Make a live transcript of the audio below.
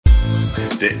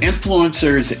The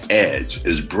Influencer's Edge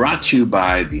is brought to you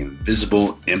by the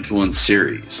Invisible Influence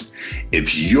Series.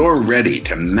 If you're ready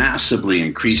to massively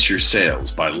increase your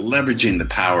sales by leveraging the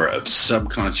power of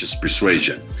subconscious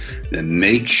persuasion, then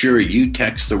make sure you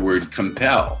text the word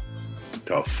COMPEL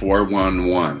to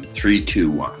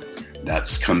 411321.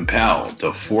 That's COMPEL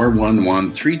to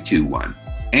 411321.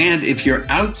 And if you're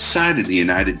outside of the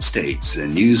United States,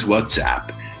 then use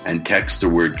WhatsApp and text the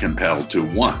word COMPEL to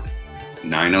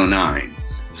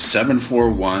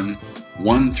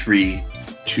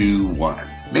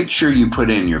 1-909-741-1321. Make sure you put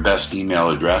in your best email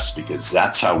address because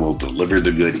that's how we'll deliver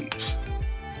the goodies.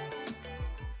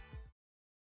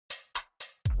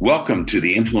 Welcome to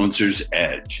the Influencer's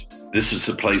Edge. This is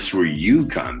the place where you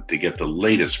come to get the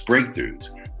latest breakthroughs,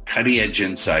 cutting-edge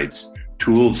insights,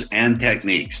 tools, and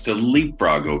techniques to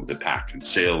leapfrog over the pack in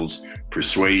sales,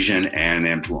 persuasion, and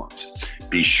influence.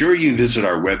 Be sure you visit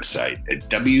our website at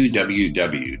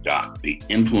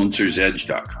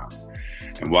www.theinfluencersedge.com.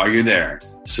 And while you're there,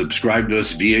 subscribe to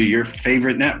us via your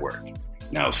favorite network.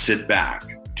 Now sit back,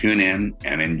 tune in,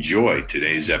 and enjoy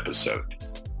today's episode.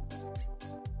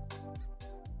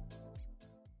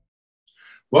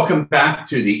 Welcome back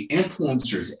to the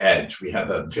Influencer's Edge. We have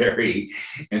a very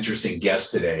interesting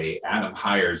guest today, Adam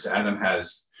Hires. Adam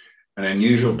has an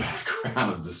unusual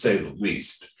background, to say the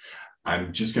least.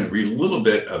 I'm just going to read a little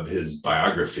bit of his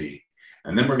biography,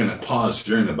 and then we're going to pause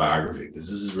during the biography because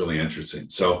this is really interesting.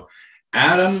 So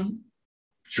Adam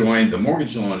joined the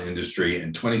mortgage loan industry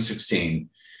in 2016,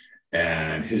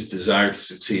 and his desire to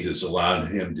succeed has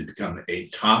allowed him to become a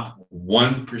top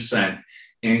 1%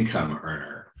 income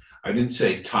earner. I didn't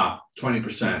say top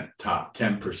 20%, top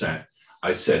 10%.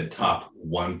 I said top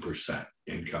 1%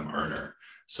 income earner.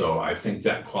 So I think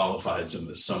that qualifies him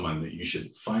as someone that you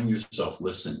should find yourself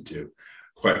listening to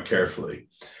quite carefully.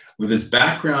 With his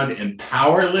background in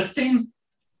powerlifting,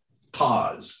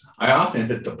 pause. I often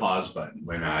hit the pause button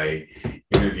when I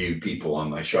interview people on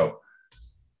my show.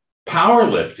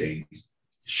 Powerlifting.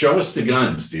 Show us the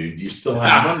guns, dude. You still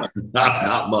have them?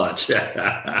 Not much.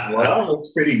 Well,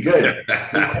 it's pretty good.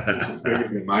 Bigger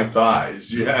than my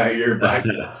thighs. Yeah, you're my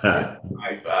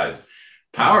thighs.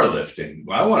 Powerlifting.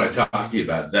 Well, I want to talk to you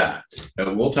about that.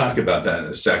 We'll talk about that in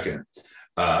a second.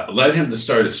 Led him to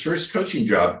start his first coaching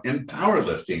job in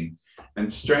powerlifting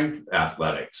and strength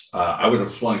athletics. I would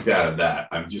have flunked out of that.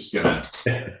 I'm just going to...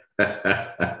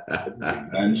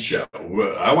 show.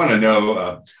 I want to know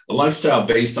a lifestyle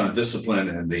based on discipline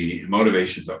and the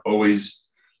motivation to always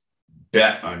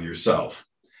bet on yourself.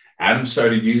 Adam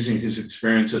started using his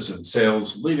experiences in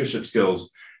sales, leadership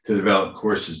skills to develop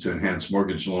courses to enhance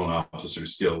mortgage loan officer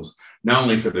skills, not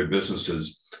only for their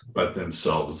businesses, but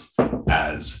themselves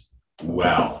as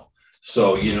well.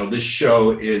 So, this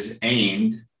show is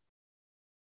aimed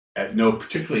at no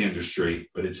particular industry,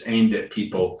 but it's aimed at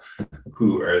people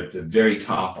who are at the very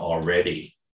top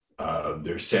already of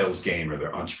their sales game or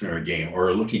their entrepreneur game, or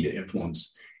are looking to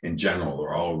influence in general,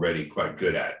 or already quite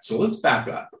good at it. So let's back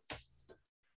up.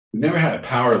 We've never had a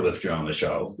power lifter on the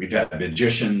show. We've had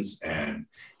magicians and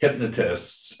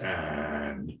hypnotists,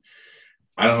 and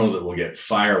I don't know that we'll get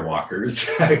firewalkers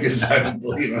because I don't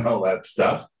believe in all that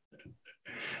stuff.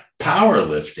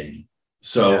 Powerlifting.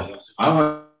 So yes. I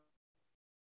want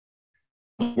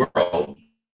world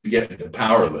to get into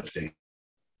powerlifting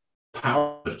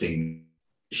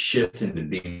shift into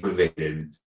being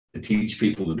motivated to teach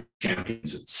people to be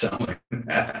champions at selling.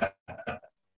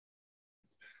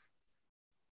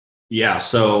 Yeah.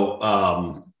 So,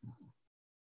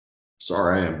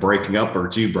 sorry, I am breaking up or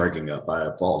two breaking up. I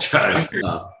apologize.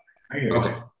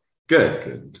 Okay.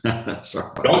 Good.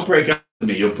 Sorry. Don't break up with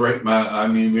me. You'll break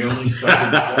we only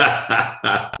started.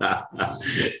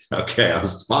 Okay. I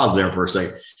was paused there for a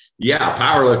second. Yeah.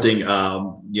 Powerlifting.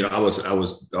 I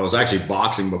was actually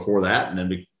boxing before that. And then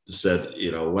we said,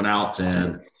 went out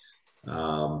and,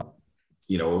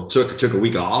 took a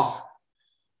week off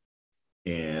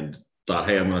and thought,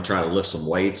 hey, I'm going to try to lift some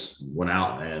weights. Went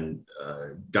out and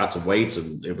got some weights,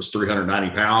 and it was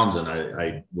 390 pounds. And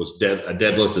I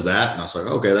deadlifted that. And I was like,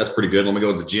 okay, that's pretty good. Let me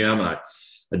go to the gym. And I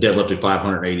deadlifted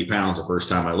 580 pounds the first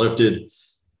time I lifted.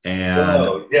 And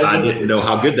I didn't know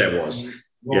how good that was.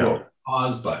 Yeah.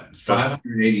 Pause button.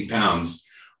 580 pounds.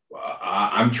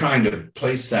 I'm trying to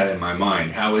place that in my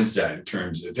mind. How is that in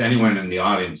terms, if anyone in the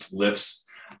audience lifts,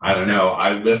 I don't know,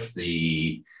 I lift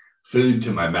the food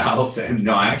to my mouth. And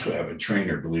no, I actually have a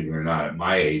trainer, believe it or not, at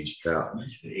my age. Yeah. I'm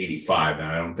 85, and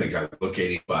I don't think I look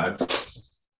 85.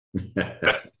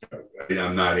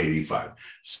 I'm not 85.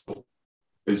 So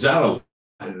is that a lot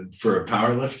for a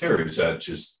power lifter, or is that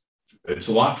just, it's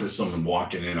a lot for someone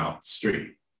walking in off the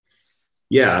street?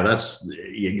 Yeah,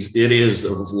 it is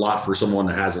a lot for someone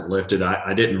that hasn't lifted.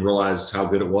 I didn't realize how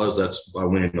good it was. I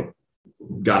went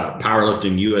and got a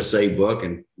powerlifting USA book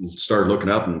and started looking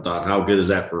up and thought, how good is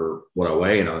that for what I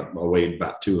weigh? And I weighed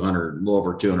about 200, a little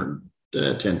over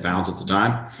 210 pounds at the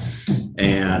time.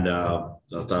 And I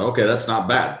thought, okay, that's not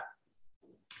bad.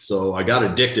 So I got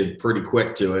addicted pretty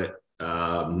quick to it.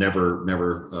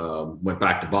 Never went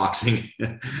back to boxing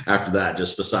after that.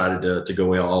 Just decided to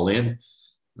go all in.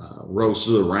 Rose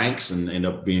through the ranks and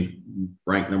ended up being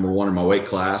ranked number one in my weight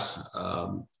class.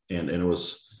 And it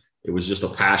was just a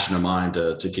passion of mine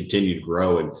to continue to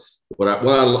grow. And what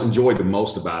I enjoyed the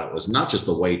most about it was not just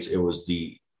the weights, it was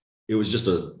just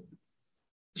a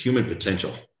human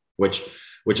potential, which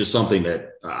is something that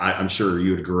I'm sure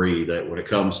you would agree that when it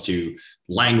comes to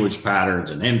language patterns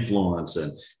and influence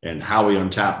and how we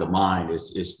untap the mind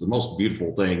is the most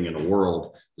beautiful thing in the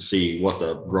world to see what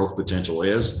the growth potential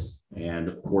is. And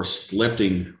of course,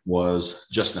 lifting was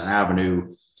just an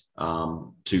avenue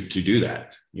to do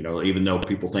that. Even though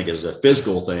people think it's a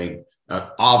physical thing,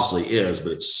 obviously is,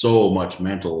 but it's so much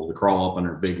mental to crawl up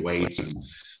under big weights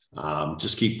and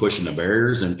just keep pushing the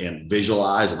barriers and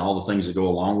visualize and all the things that go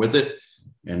along with it.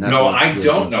 And that's I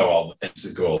don't know all the things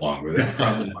that go along with it.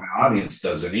 Probably my audience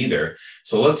doesn't either.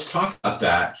 So let's talk about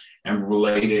that and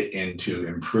relate it into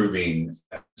improving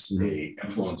as the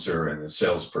influencer and the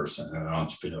salesperson and an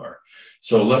entrepreneur.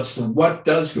 So what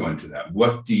does go into that?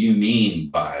 What do you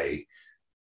mean by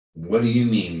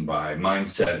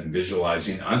mindset and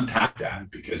visualizing? Unpack that,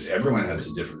 because everyone has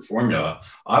a different formula.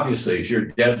 Obviously, if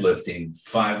you're deadlifting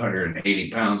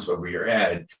 580 pounds over your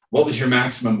head, what was your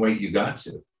maximum weight you got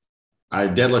to? I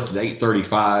deadlifted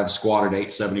 835, squatted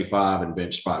 875, and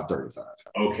benched 535.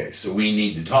 Okay, so we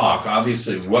need to talk.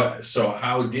 Obviously,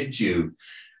 how did you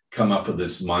come up with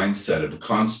this mindset of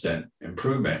constant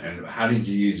improvement, and how did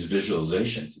you use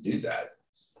visualization to do that?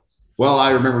 Well, I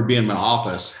remember being in my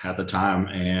office at the time,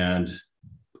 and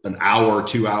an hour,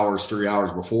 2 hours, 3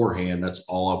 hours beforehand, that's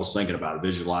all I was thinking about,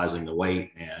 visualizing the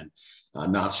weight, and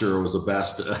not sure it was the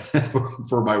best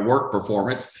for my work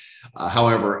performance.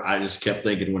 However, I just kept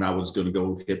thinking when I was going to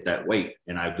go hit that weight,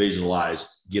 and I visualized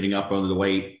getting up under the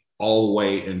weight all the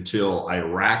way until I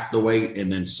racked the weight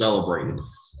and then celebrated.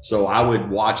 So I would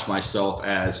watch myself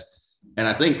and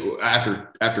I think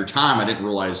after time, I didn't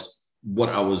realize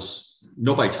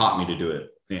nobody taught me to do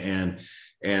it.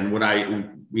 And when I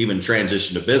even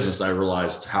transitioned to business, I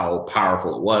realized how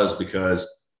powerful it was,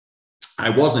 because I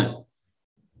wasn't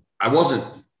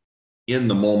in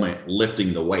the moment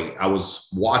lifting the weight. I was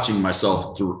watching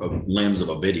myself through a lens of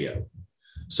a video.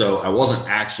 So I wasn't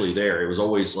actually there. It was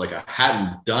always like I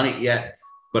hadn't done it yet,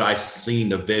 but I seen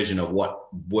the vision of what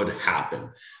would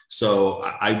happen. So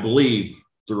I believe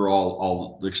through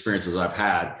all the experiences I've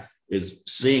had is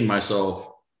seeing myself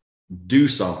do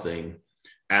something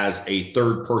as a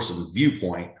third person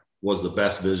viewpoint was the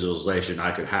best visualization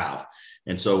I could have.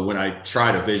 And so when I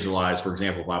try to visualize, for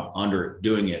example, if I'm under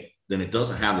doing it, then it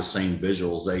doesn't have the same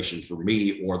visualization for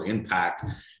me or the impact.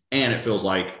 And it feels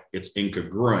like it's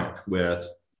incongruent with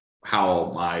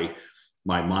how my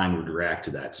mind would react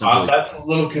to that. That's a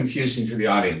little confusing for the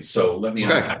audience. So let me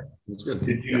unpack. That's good.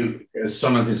 Did you, as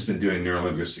someone who's been doing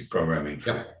neurolinguistic programming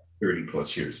for 30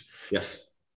 plus years. Yes.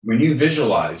 When you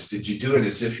visualize, did you do it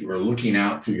as if you were looking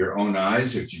out through your own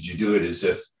eyes, or did you do it as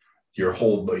if you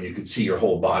could see your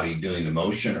whole body doing the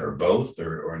motion, or both,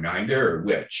 or neither, or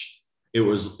which? It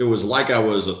was like I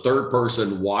was a third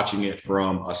person watching it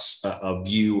from a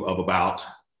view of about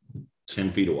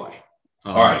 10 feet away.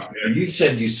 All right. Now, you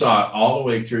said you saw it all the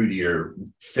way through to your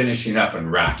finishing up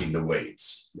and racking the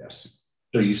weights. Yes.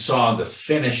 So you saw the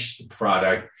finished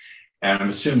product, and I'm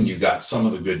assuming you got some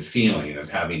of the good feeling of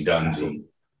having done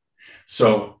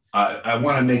So I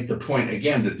want to make the point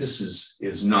again that this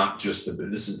is not just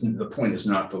the point is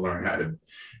not to learn how to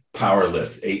power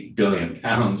lift 8 billion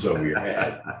pounds over your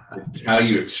head. It's how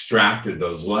you extracted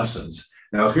those lessons.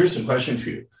 Now, here's the question for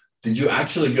you. Did you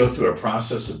actually go through a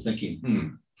process of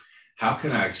thinking, how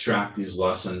can I extract these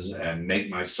lessons and make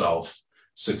myself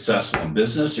successful in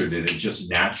business, or did it just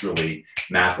naturally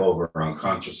map over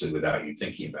unconsciously without you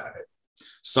thinking about it?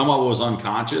 Some of it was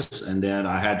unconscious, and then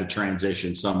I had to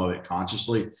transition some of it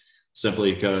consciously,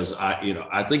 simply because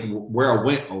I think where I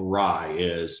went awry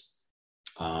is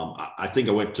I think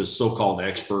I went to so-called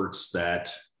experts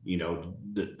that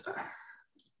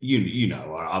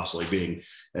obviously being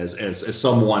as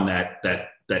someone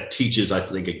that teaches, I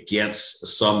think, against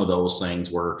some of those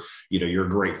things where your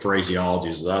great phraseology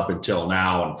is up until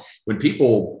now, and when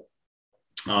people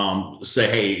say,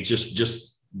 hey,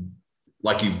 just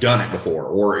like you've done it before,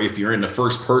 or if you're in the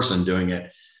first person doing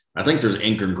it, I think there's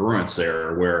incongruence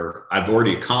there where I've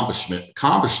already accomplished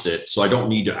it. So I don't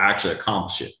need to actually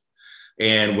accomplish it.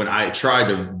 And when I tried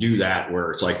to do that,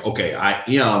 where it's like, okay, I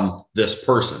am this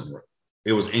person,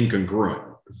 it was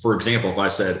incongruent. For example, if I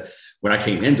said, when I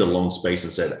came into the loan space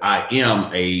and said, I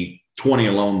am a 20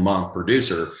 loan month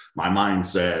producer, my mind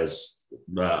says,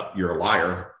 you're a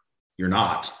liar. You're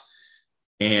not.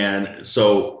 And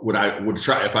so when I would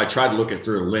try, if I try to look at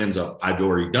through a lens of I've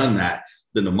already done that,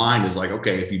 then the mind is like,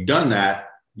 okay, if you've done that,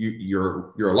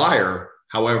 you're a liar.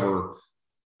 However,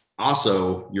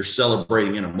 also you're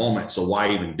celebrating in a moment. So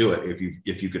why even do it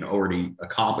if you can already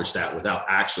accomplish that without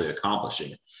actually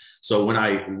accomplishing it? So when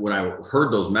I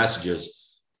heard those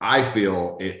messages, I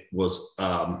feel it was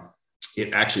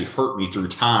it actually hurt me through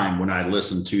time when I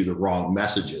listened to the wrong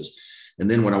messages. And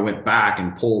then when I went back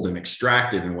and pulled and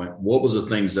extracted and went, what was the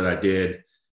things that I did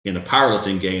in the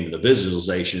powerlifting game, the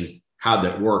visualization, how'd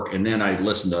that work? And then I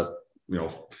listened to,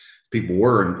 people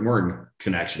we're in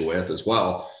connection with as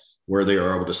well, where they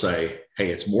are able to say, hey,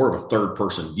 it's more of a third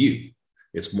person view.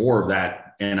 It's more of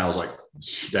that. And I was like,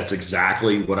 that's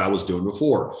exactly what I was doing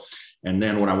before. And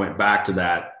then when I went back to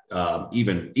that,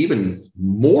 even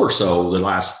more so the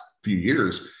last few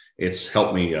years, it's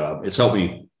helped me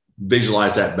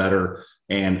visualize that better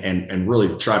and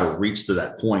really try to reach to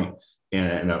that point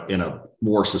in a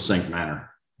more succinct manner.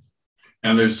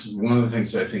 And there's one of the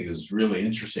things I think is really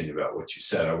interesting about what you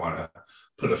said. I want to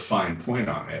put a fine point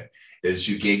on it, is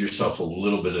you gave yourself a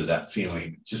little bit of that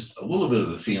feeling, just a little bit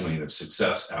of the feeling of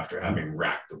success after having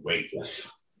racked the weight.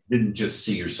 Yes. You didn't just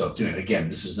see yourself doing it. Again,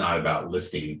 this is not about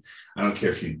lifting. I don't care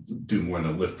if you do more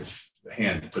than lift the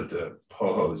hand to put the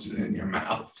ho-hos in your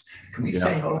mouth. Can we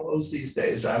say ho-hos these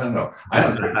days? I don't know. I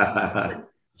don't know.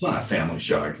 It's not a family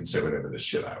show. I can say whatever the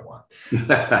shit I want.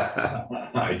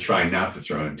 I try not to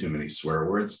throw in too many swear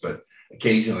words, but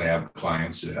occasionally I have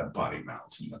clients who have potty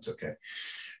mouths, and that's okay.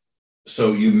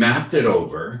 So you mapped it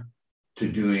over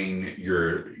to doing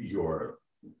your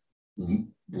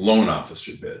loan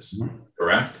officer biz,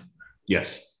 correct?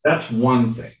 Yes. That's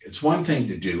one thing. It's one thing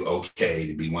to do okay,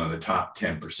 to be one of the top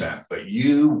 10%, but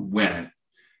you went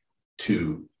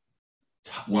to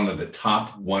one of the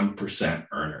top 1%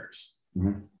 earners.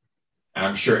 Mm-hmm.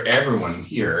 I'm sure everyone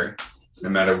here, no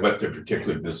matter what their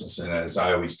particular business is, as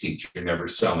I always teach, you're never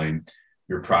selling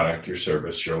your product, your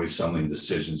service. You're always selling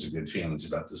decisions and good feelings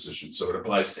about decisions. So it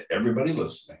applies to everybody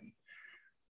listening.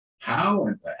 How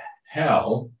in the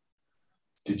hell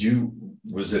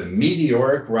was it a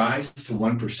meteoric rise to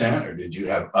 1%, or did you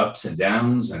have ups and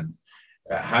downs? And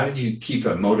how did you keep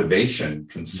a motivation,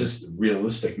 consistent,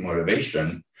 realistic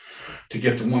motivation to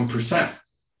get to 1%?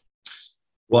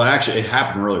 Well, actually, it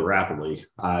happened really rapidly.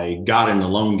 I got in the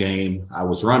loan game. I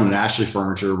was running Ashley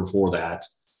Furniture before that.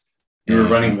 You were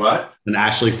running what? An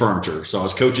Ashley Furniture. So I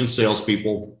was coaching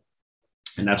salespeople,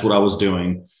 and that's what I was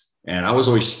doing. And I was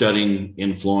always studying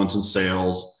influence and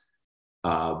sales,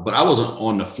 but I wasn't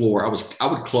on the floor. I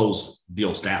would close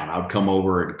deals down. I would come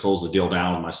over and close the deal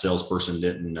down, and my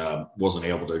salesperson wasn't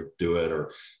able to do it,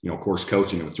 or of course,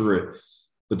 coaching them through it.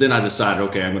 But then I decided,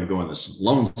 okay, I'm going to go in this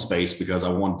loan space because I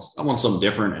want something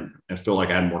different and feel like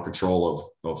I had more control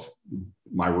of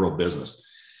my real business.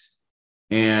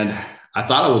 And I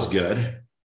thought it was good,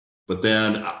 but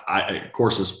then of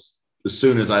course, as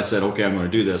soon as I said, okay, I'm going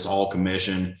to do this all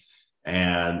commission,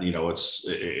 and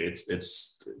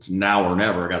it's now or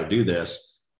never, I got to do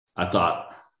this. I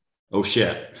thought, oh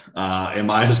shit, am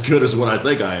I as good as what I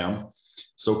think I am?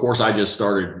 So of course I just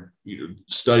started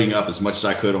studying up as much as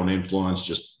I could on influence,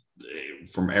 just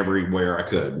from everywhere I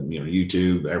could,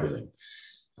 YouTube, everything.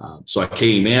 So I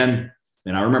came in,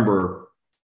 and I remember,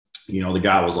 the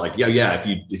guy was like, yeah,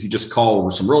 if you just call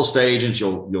some real estate agents,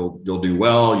 you'll do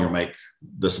well. You'll make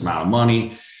this amount of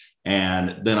money.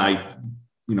 And then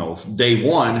day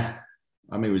one,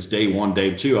 it was day one,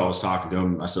 day two, I was talking to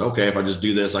him. I said, okay, if I just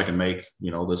do this, I can make,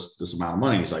 this amount of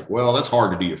money. He's like, well, that's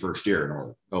hard to do your first year. And I'm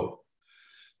like, oh,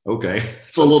 okay.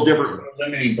 It's a little different.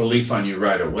 Limiting belief on you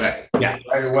right away. Yeah.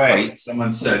 Right away,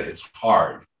 someone said it's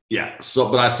hard. Yeah. So,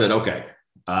 but I said, okay,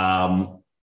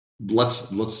 let's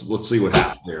see what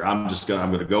happens here. I'm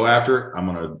going to go after it. I'm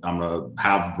going to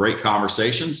have great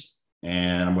conversations,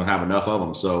 and I'm going to have enough of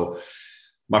them. So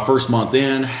my first month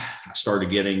in, I started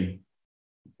getting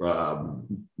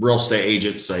real estate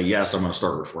agents say, yes, I'm going to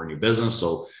start referring you business.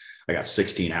 So I got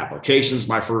 16 applications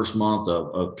my first month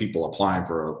of people applying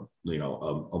for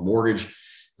a mortgage.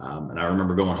 And I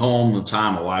remember going home the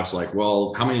time, my wife's like,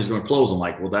 well, how many is going to close? I'm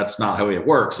like, well, that's not how it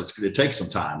works. It takes some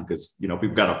time because, people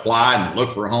got to apply and look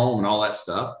for a home and all that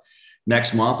stuff.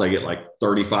 Next month, I get like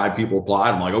 35 people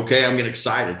applied. I'm like, okay, I'm getting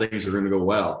excited. Things are going to go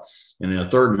well. And then the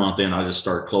third month in, I just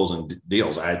started closing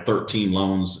deals. I had 13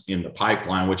 loans in the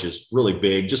pipeline, which is really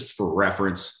big. Just for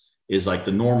reference, is like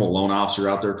the normal loan officer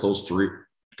out there closes 3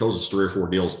 or 4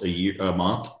 deals a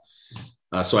month.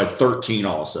 So I had 13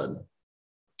 all of a sudden.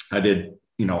 I did,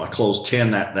 I closed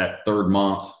 10 that third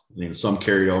month. Some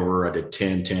carried over. I did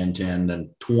 10, 10, 10,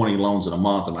 then 20 loans in a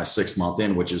month in my 6th month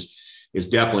in, which is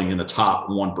definitely in the top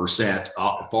 1%,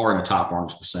 far in the top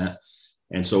 1%.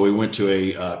 And so we went to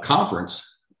a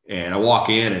conference, and I walk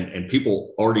in, and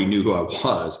people already knew who I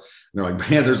was. And they're like,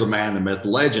 man, there's a man, the myth,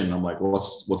 legend. I'm like, well,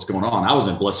 what's going on? I was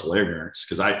in blissful ignorance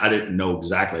because I didn't know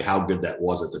exactly how good that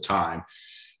was at the time.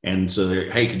 And so,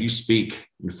 hey, can you speak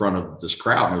in front of this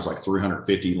crowd? And it was like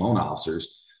 350 loan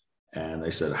officers. And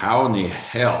they said, how in the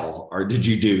hell are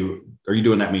you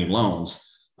doing that many loans?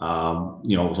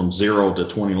 From 0 to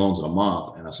 20 loans in a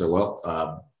month. And I said,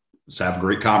 well, let's have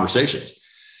great conversations.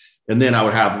 And then I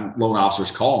would have loan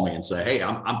officers call me and say, hey,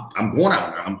 I'm going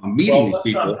out there. I'm meeting these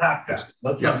people.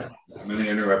 Let's unpack that. I'm going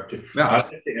to interrupt you. Yeah. I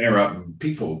like to interrupt.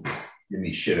 People give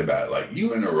me shit about it. Like,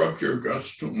 you interrupt your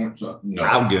guests too much. No,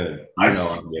 I'm good. I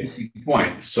see the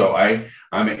point. So I'm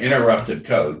an interruptive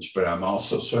coach, but I'm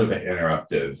also sort of an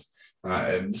interruptive.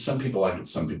 And some people like it,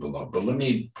 some people don't. But let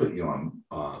me put you on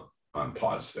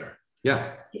pause there.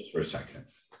 Yeah. Just for a second.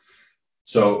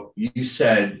 So you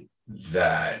said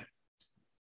that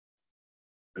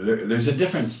there's a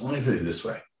difference. Let me put it this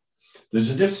way. There's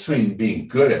a difference between being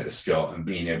good at a skill and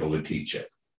being able to teach it.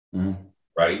 Mm-hmm.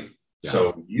 Right? Yeah.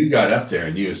 So you got up there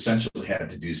and you essentially had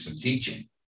to do some teaching.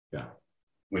 Yeah.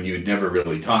 When you had never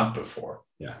really taught before.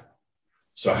 Yeah.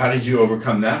 So how did you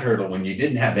overcome that hurdle when you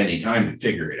didn't have any time to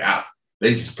figure it out?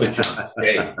 They just put you on the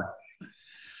stage.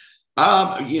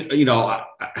 I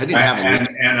didn't have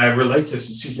and I relate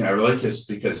this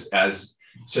because as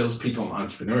salespeople and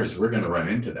entrepreneurs, we're going to run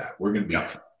into that. We're going to be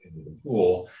into the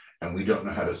pool, and we don't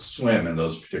know how to swim in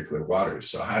those particular waters.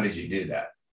 So how did you do that?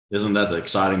 Isn't that the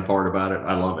exciting part about it?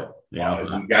 I love it.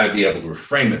 You got to be able to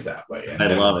reframe it that way. I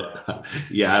love it.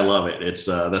 Yeah, I love it. It's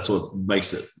that's what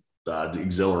makes it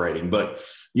exhilarating. But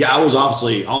yeah, I was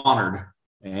obviously honored,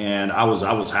 and I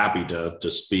was happy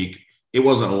to speak. It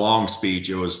wasn't a long speech.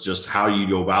 It was just how you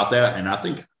go about that. And I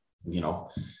think, it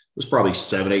was probably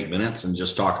 7-8 minutes, and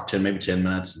just talk 10 minutes,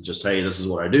 and just, hey, this is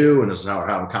what I do, and this is how I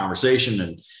have a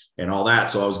conversation and all that.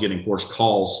 So I was getting, of course,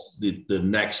 calls the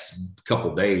next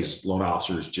couple of days, loan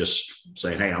officers just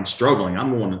saying, hey, I'm struggling.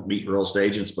 I'm going to meet real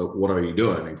estate agents, but what are you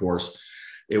doing? And of course,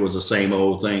 it was the same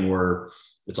old thing where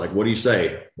it's like, what do you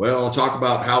say? Well, I'll talk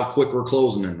about how quick we're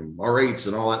closing and our rates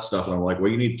and all that stuff. And I'm like,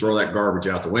 well, you need to throw that garbage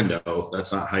out the window.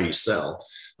 That's not how you sell.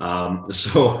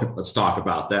 So let's talk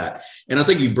about that. And I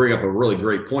think you bring up a really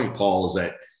great point, Paul, is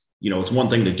that, it's one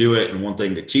thing to do it and one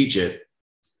thing to teach it.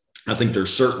 I think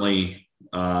there's certainly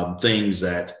things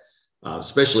that,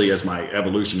 especially as my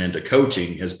evolution into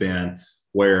coaching has been,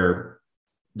 where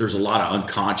there's a lot of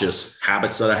unconscious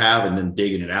habits that I have, and then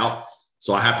digging it out.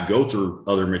 So I have to go through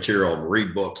other material and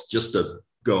read books just to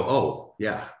go, oh,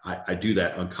 yeah, I do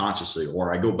that unconsciously.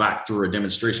 Or I go back through a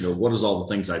demonstration of what is all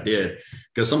the things I did.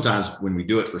 Because sometimes when we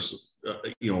do it for,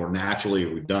 or naturally,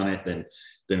 or we've done it, then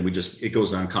it goes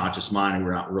to unconscious mind, and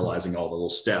we're not realizing all the little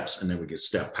steps, and then we get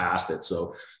step past it.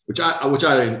 So, which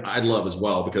I love as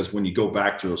well, because when you go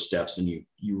back through those steps, and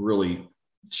you really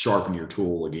sharpen your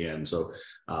tool again. So,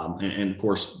 and of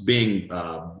course, being,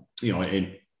 a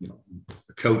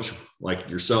coach like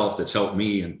yourself that's helped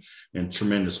me in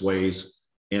tremendous ways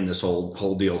in this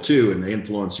whole deal too, and the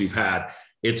influence you've had,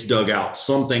 it's dug out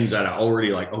some things that I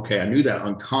already like, okay, I knew that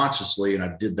unconsciously and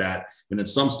I did that. And then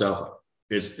some stuff,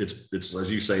 it's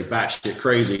as you say, batshit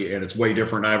crazy, and it's way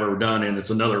different than I've ever done. And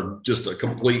it's just a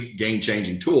complete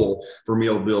game-changing tool for me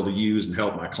to be able to use and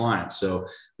help my clients. So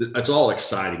that's all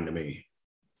exciting to me.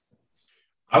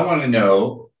 I want to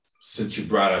know, since you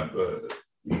brought up,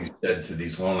 you said to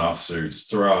these loan officers,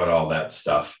 throw out all that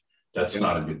stuff. That's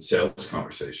not a good sales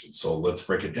conversation. So let's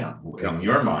break it down. In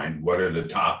your mind, what are the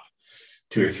top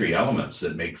 2 or 3 elements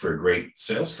that make for a great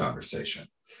sales conversation?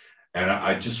 And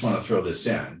I just want to throw this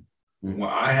in. Well,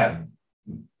 I had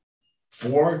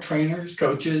 4 trainers,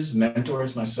 coaches,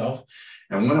 mentors myself.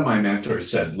 And one of my mentors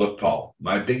said, look, Paul,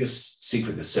 my biggest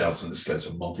secret to sales, and this guy's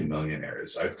a multimillionaire,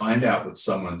 is I find out what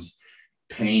someone's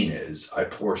pain is. I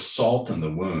pour salt in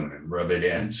the wound and rub it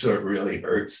in so it really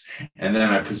hurts, and then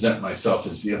I present myself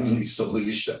as the only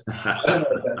solution. I don't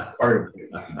know if that's part of what you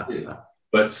can do,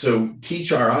 but so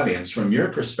teach our audience from your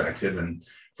perspective, and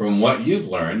from what you've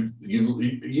learned.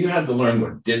 You had to learn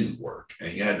what didn't work,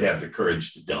 and you had to have the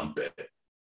courage to dump it.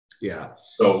 Yeah.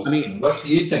 So what do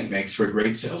you think makes for a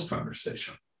great sales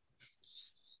conversation?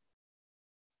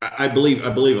 I believe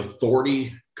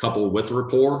authority coupled with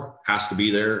rapport has to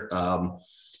be there.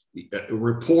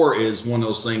 Rapport is one of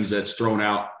those things that's thrown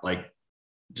out like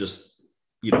just,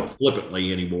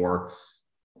 flippantly anymore.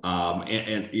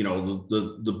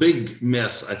 The big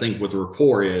miss, I think, with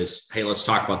rapport is, hey, let's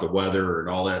talk about the weather and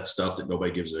all that stuff that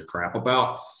nobody gives a crap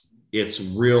about. It's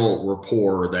real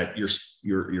rapport that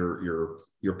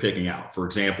you're picking out. For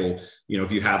example,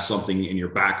 if you have something in your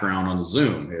background on the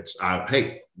Zoom, it's,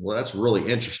 hey, well, that's really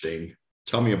interesting.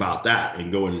 Tell me about that,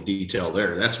 and go into detail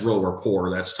there. That's real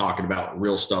rapport. That's talking about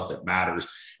real stuff that matters.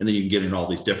 And then you can get in all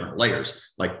these different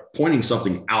layers, like pointing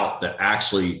something out that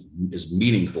actually is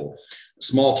meaningful.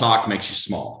 Small talk makes you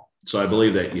small. So I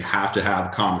believe that you have to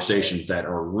have conversations that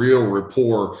are real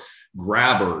rapport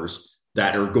grabbers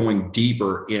that are going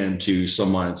deeper into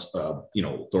someone's,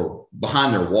 they're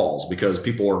behind their walls, because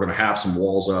people are going to have some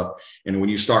walls up. And when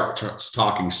you start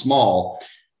talking small,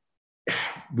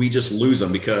 we just lose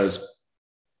them, because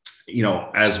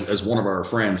as one of our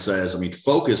friends says,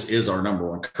 focus is our number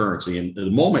one currency. And the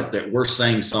moment that we're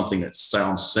saying something that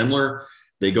sounds similar,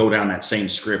 they go down that same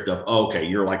script of, okay,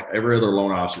 you're like every other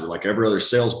loan officer, like every other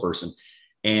salesperson.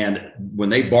 And when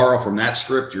they borrow from that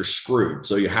script, you're screwed.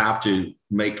 So you have to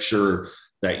make sure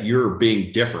that you're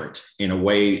being different in a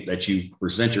way that you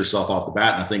present yourself off the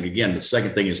bat. And I think, again, the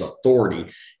second thing is authority,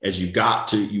 as you got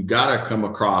to come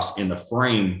across in the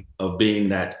frame of being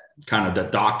that kind of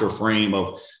the doctor frame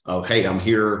of, hey, I'm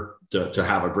here to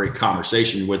have a great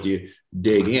conversation with you,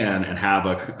 dig in and have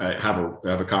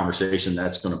a conversation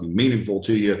that's going to be meaningful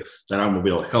to you, that I'm going to be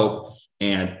able to help.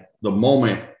 And the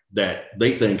moment that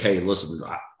they think, hey, listen,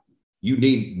 you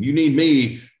need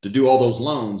me to do all those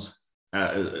loans,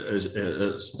 as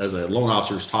a loan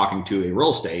officer is talking to a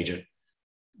real estate agent,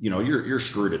 you're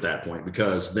screwed at that point,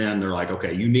 because then they're like,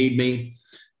 okay, you need me.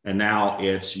 And now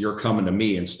it's, you're coming to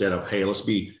me instead of, hey, let's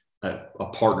be a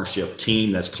partnership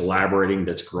team that's collaborating,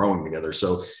 that's growing together.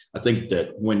 So I think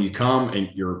that when you come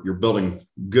and you're building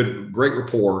great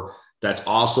rapport, that's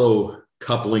also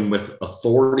coupling with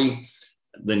authority,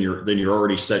 then you're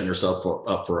already setting yourself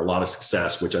up for a lot of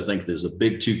success, which I think there's a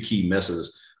big two key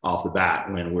misses off the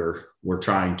bat when we're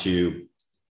trying to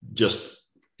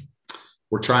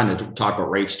talk about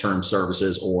rates, terms,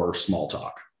 services, or small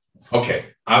talk. Okay,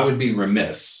 I would be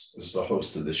remiss as the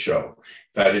host of the show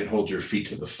if I didn't hold your feet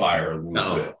to the fire a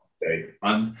little bit. Okay?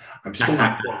 I'm still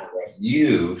not sure what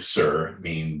you, sir,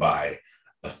 mean by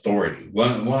authority.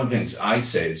 One of the things I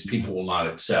say is people will not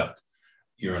accept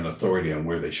you're an authority on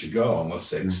where they should go unless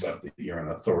they accept that you're an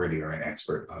authority or an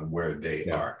expert on where they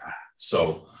are at.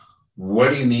 So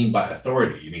what do you mean by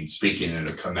authority? You mean speaking in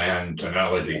a command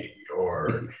tonality,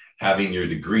 or having your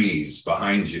degrees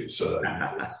behind you so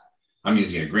that I'm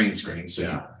using a green screen, so you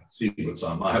can see what's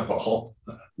on my wall.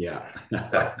 Yeah.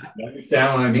 You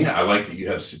understand what I mean? I like that you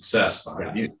have success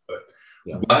behind you, but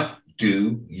what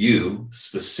do you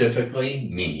specifically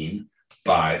mean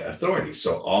by authority?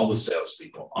 So all the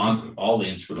salespeople, all the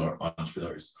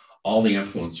entrepreneurs, all the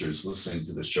influencers listening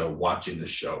to the show, watching the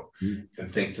show, can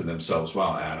think to themselves,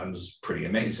 wow, Adam's pretty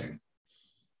amazing.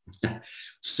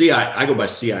 I go by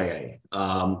CIA,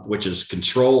 which is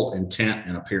control, intent,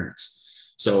 and appearance.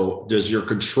 So does your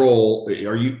control,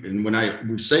 and when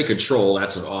we say control,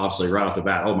 that's obviously right off the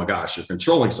bat, oh my gosh, you're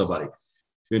controlling somebody.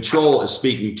 Control is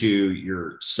speaking to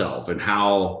yourself and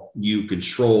how you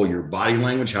control your body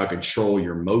language, how you control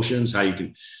your emotions,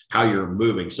 how you're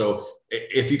moving. So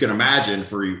if you can imagine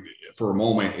for a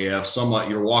moment, if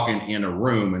you're walking in a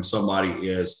room and somebody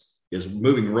is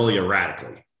moving really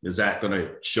erratically, is that going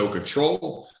to show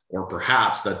control? Or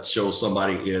perhaps that shows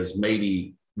somebody is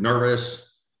maybe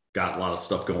nervous, got a lot of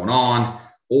stuff going on,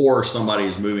 or somebody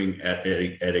is moving at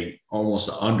a almost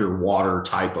underwater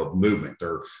type of movement.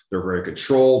 They're very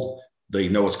controlled. They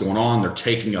know what's going on. They're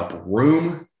taking up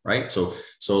room, right? So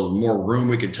the more room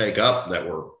we can take up, that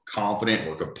we're confident,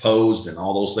 we're composed, and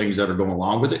all those things that are going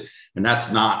along with it. And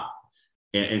that's not,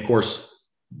 and of course,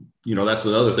 that's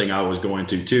another thing I was going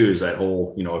to too, is that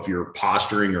whole, if you're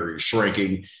posturing or you're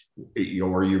shrinking,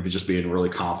 or you're just being really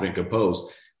confident,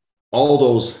 composed, all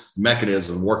those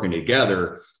mechanisms working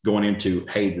together, going into,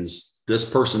 hey, does this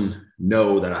person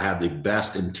know that I have the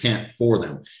best intent for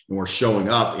them? And we're showing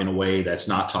up in a way that's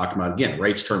not talking about, again,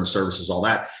 rates, terms, services, all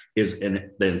that is,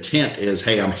 and the intent is,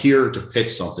 hey, I'm here to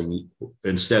pitch something,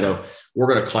 instead of we're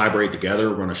going to collaborate together.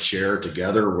 We're going to share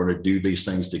together. We're going to do these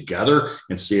things together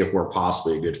and see if we're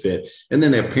possibly a good fit. And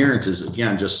then the appearance is,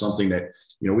 again, just something that,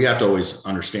 we have to always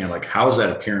understand, like, how is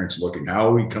that appearance looking? How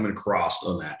are we coming across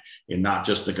on that? And not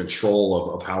just the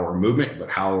control of how we're moving, but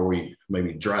how are we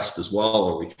maybe dressed as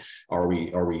well? Are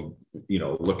we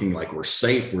looking like we're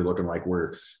safe? We're looking like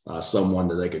we're someone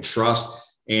that they could trust.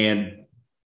 And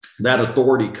that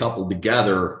authority coupled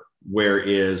together,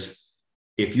 whereas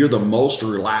if you're the most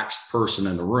relaxed person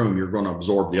in the room, you're going to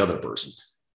absorb the other person,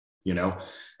 you know?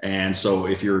 And so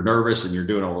if you're nervous and you're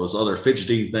doing all those other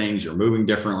fidgety things, you're moving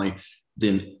differently,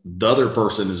 then the other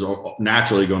person is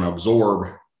naturally going to absorb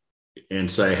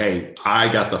and say, hey,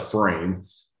 I got the frame.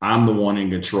 I'm the one in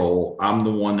control. I'm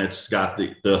the one that's got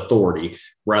the authority,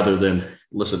 rather than,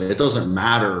 listen, it doesn't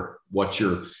matter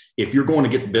if you're going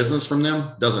to get business from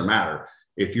them, doesn't matter.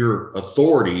 If your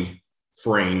authority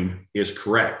frame is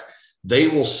correct, they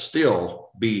will still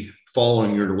be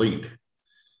following your lead.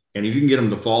 And if you can get them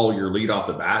to follow your lead off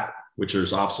the bat, which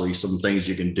there's obviously some things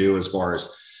you can do as far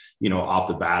as, off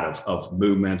the bat of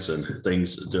movements and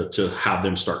things to have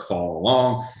them start following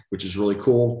along, which is really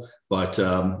cool. But,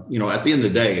 at the end of the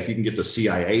day, if you can get the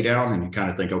CIA down and you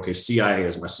kind of think, okay, CIA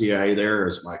is my CIA there,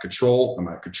 is my control, am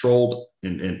I controlled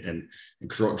and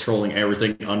controlling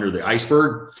everything under the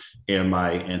iceberg? And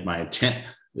my intent,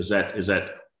 is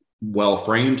that well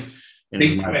framed? And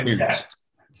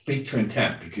Speak to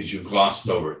intent, because you glossed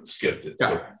over it and skipped it. Yeah.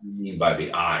 So what do you mean by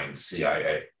the I in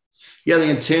CIA? Yeah, the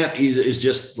intent is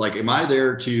just like, am I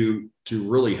there to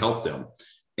really help them?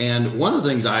 And one of the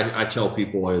things I tell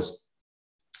people is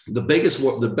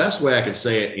the best way I could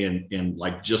say it in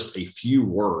like just a few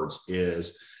words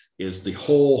is the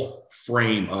whole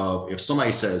frame of, if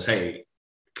somebody says, hey,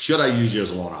 should I use you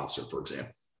as a loan officer, for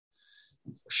example?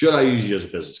 Should I use you as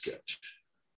a business coach?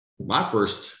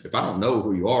 If I don't know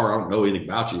who you are, I don't know anything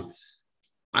about you,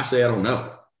 I say I don't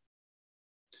know.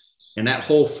 And that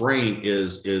whole frame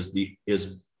is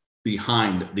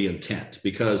behind the intent,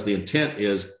 because the intent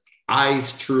is, I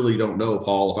truly don't know,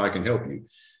 Paul, if I can help you.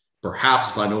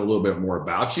 Perhaps if I know a little bit more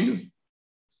about you,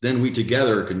 then we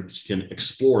together can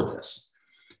explore this.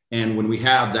 And when we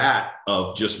have that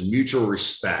of just mutual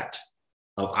respect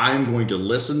of, I'm going to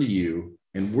listen to you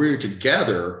and we're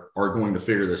together are going to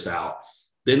figure this out,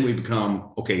 then we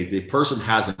become, okay, the person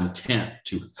has an intent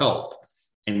to help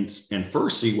and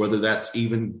first see whether that's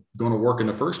even going to work in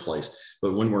the first place.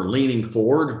 But when we're leaning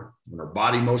forward, when our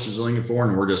body motions are leaning forward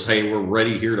and we're just, hey, we're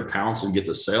ready here to pounce and get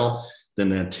the sale, then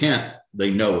the intent they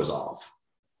know is off.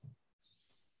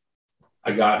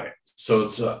 I got it. So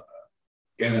it's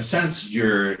in a sense,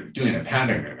 you're doing a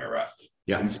pattern interrupt.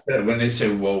 Yeah. Instead, when they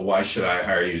say, well, why should I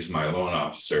hire you as my loan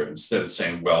officer? Instead of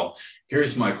saying, well,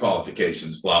 here's my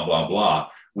qualifications, blah, blah, blah.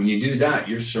 When you do that,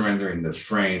 you're surrendering the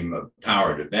frame of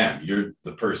power to them. You're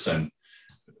the person,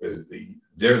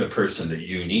 they're the person that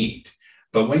you need.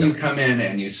 But when you come in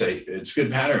and you say, it's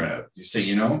good pattern, you say,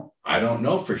 I don't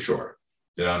know for sure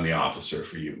that I'm the officer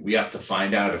for you. We have to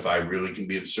find out if I really can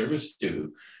be of service to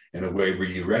you in a way where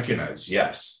you recognize,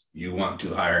 yes, you want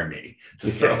to hire me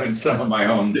to throw in some of my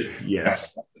own.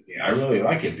 Yes. I really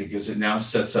like it, because it now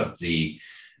sets up the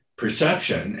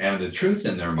perception and the truth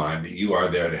in their mind that you are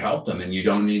there to help them and you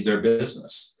don't need their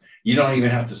business. You don't even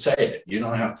have to say it. You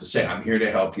don't have to say, I'm here to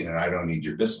help you and I don't need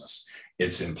your business.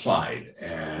 It's implied.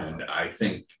 And I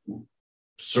think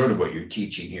sort of what you're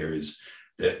teaching here is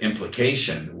the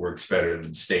implication works better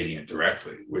than stating it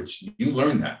directly, which you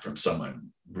learned that from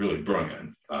someone really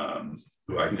brilliant,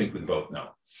 who I think we both know.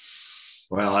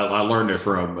 Well, I learned it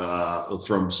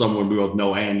from someone we both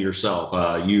know and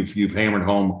yourself. You've hammered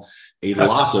home a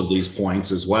lot of these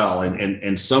points as well,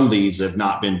 and some of these have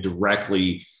not been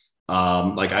directly.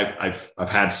 Like I've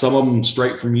had some of them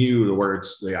straight from you, to where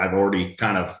I've already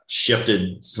kind of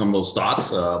shifted some of those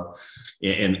thoughts.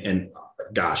 And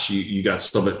gosh, you got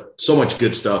so much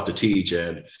good stuff to teach,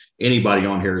 and anybody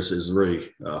on here is really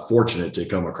fortunate to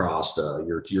come across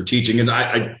your teaching. And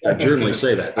I generally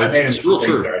say that. It's real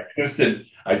true.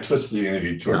 I twisted the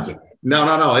interview towards it.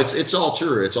 No. It's all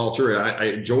true. It's all true. I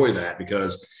enjoy that,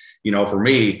 because, for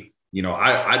me,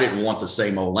 I didn't want the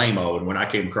same old lame-o. And when I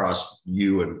came across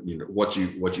you and, what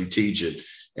you teach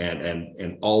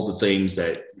and all the things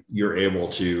that you're able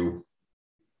to,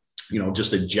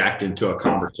 just inject into a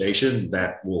conversation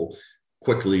that will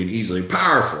quickly and easily,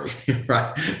 powerfully,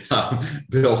 right,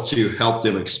 build to help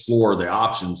them explore the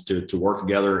options to work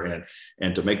together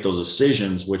and to make those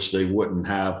decisions, which they wouldn't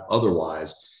have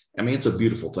otherwise. I mean, it's a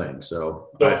beautiful thing. So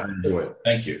I enjoy it.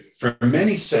 Thank you. For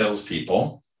many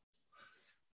salespeople,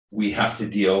 we have to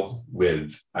deal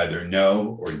with either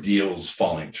no or deals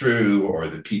falling through, or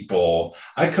the people.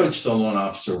 I coached a loan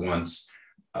officer once,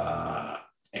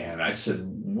 and I said,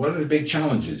 what are the big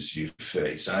challenges you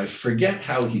face? And I forget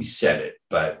how he said it,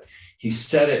 but he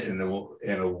said it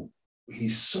he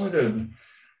sort of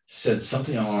said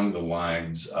something along the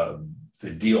lines of,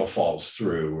 the deal falls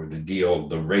through, or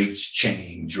the rates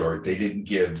change, or they didn't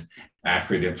give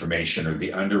accurate information, or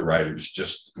the underwriters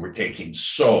just were taking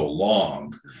so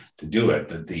long to do it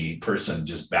that the person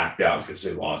just backed out because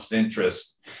they lost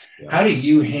interest. Yeah. How do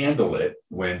you handle it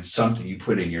when something you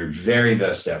put in your very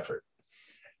best effort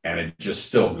and it just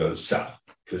still goes south?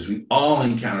 Because we all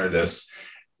encounter this,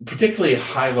 particularly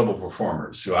high-level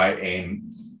performers who I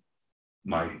aim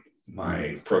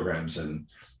my programs and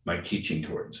my teaching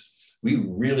towards. We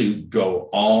really go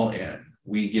all in.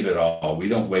 We give it all. We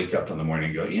don't wake up in the morning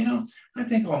and go, I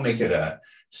think I'll make it a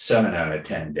 7 out of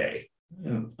 10 day.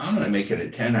 I'm going to make it a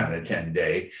 10 out of 10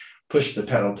 day, push the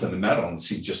pedal to the metal and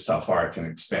see just how far I can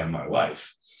expand my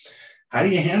life. How do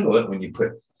you handle it when you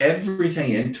put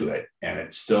everything into it and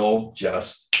it still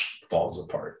just falls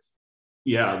apart?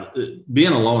 Yeah,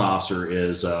 being a loan officer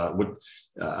is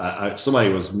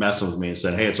somebody was messing with me and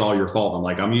said, "Hey, it's all your fault." I'm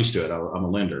like, I'm used to it. I'm a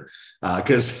lender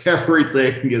because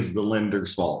everything is the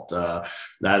lender's fault.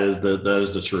 That is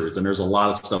the truth. And there's a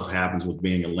lot of stuff that happens with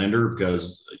being a lender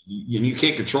because you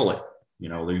can't control it.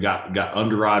 You got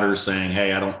underwriters saying,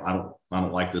 "Hey, I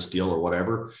don't like this deal" or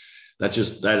whatever. That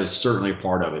is certainly a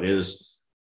part of it. It is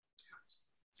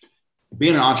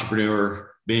being an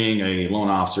entrepreneur, being a loan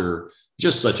officer.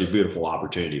 Just such a beautiful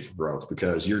opportunity for growth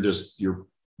because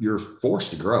you're forced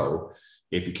to grow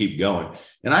if you keep going.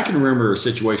 And I can remember a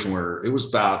situation where it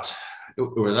was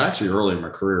actually early in my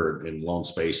career in loan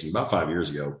space, and about 5 years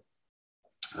ago,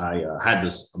 I had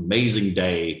this amazing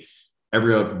day.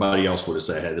 Everybody else would have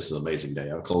said, "Hey, this is an amazing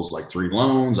day." I closed like 3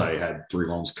 loans. I had 3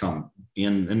 loans come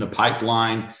in the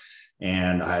pipeline,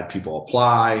 and I had people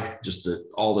apply.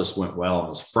 All this went well. It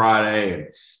was Friday, and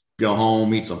go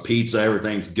home, eat some pizza.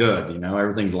 Everything's good.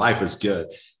 Life is good.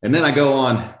 And then I go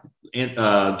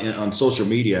on social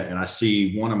media and I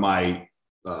see one of my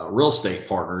real estate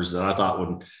partners that I thought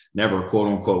would never, quote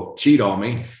unquote, cheat on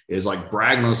me is like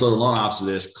bragging on this other loan officer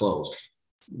this closed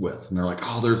with. And they're like,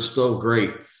 "Oh, they're so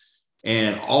great."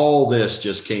 And all this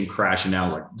just came crashing down. I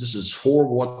was like, "This is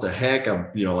horrible. What the heck?" I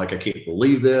can't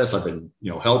believe this. I've been,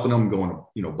 helping them, going,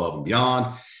 above and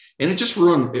beyond. And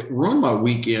it ruined my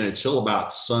weekend until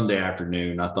about Sunday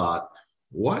afternoon. I thought,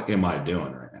 what am I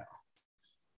doing right now?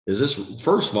 Is this,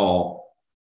 first of all,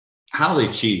 how are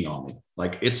they cheating on me?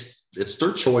 Like it's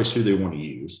their choice who they want to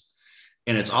use.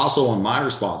 And it's also on my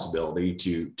responsibility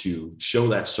to show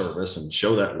that service and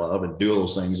show that love and do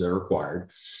those things that are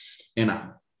required. And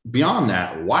beyond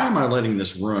that, why am I letting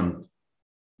this ruin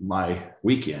my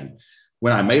weekend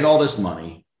when I made all this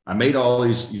money? I made all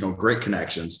these, great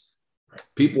connections.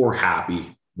 People were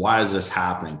happy. Why is this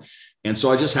happening? And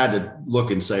so I just had to look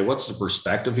and say, what's the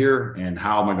perspective here? And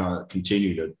how am I going to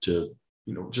continue to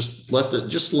just let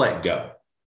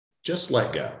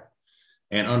go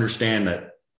and understand that,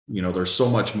 there's so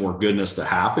much more goodness to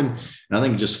happen. And I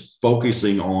think just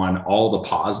focusing on all the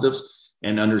positives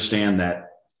and understand that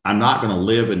I'm not going to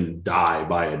live and die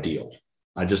by a deal.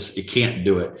 It can't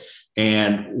do it.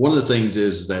 And one of the things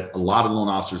is that a lot of loan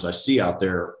officers I see out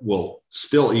there will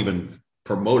still even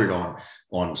promote it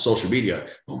on social media.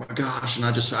 "Oh my gosh. And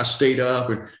I stayed up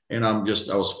and I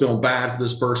was feeling bad for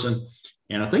this person."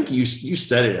 And I think you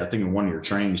said it, I think in one of your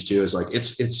trainings too, is like,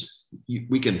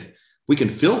 we can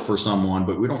feel for someone,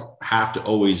 but we don't have to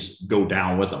always go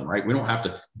down with them, right? We don't have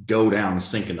to go down and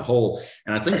sink in the hole.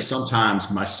 And I think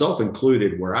sometimes, myself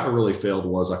included, where I really failed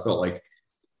was I felt like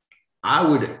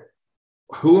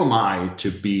who am I to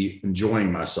be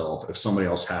enjoying myself if somebody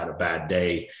else had a bad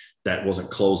day that wasn't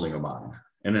closing a mine?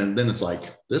 And then it's like,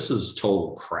 this is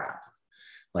total crap.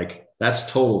 Like,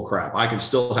 that's total crap. I can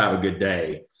still have a good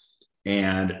day.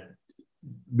 And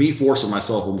me forcing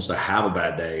myself almost to have a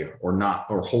bad day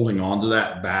or holding on to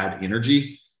that bad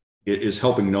energy, it is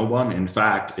helping no one. In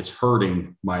fact, it's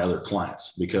hurting my other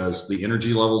clients because the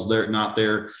energy levels not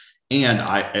there. And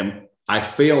I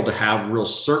fail to have real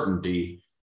certainty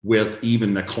with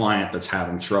even the client that's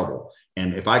having trouble.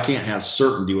 And if I can't have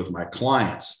certainty with my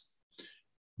clients,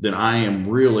 then I am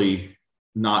really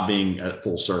not being at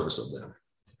full service of them.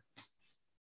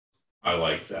 I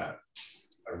like that.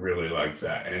 I really like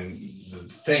that. And the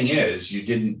thing is, you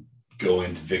didn't go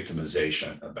into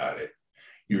victimization about it.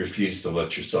 You refused to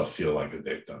let yourself feel like a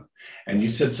victim. And you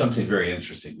said something very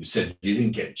interesting. You said you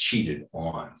didn't get cheated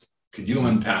on. Could you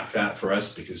unpack that for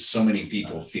us? Because so many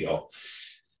people feel,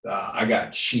 I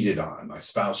got cheated on. My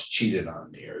spouse cheated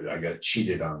on me, or I got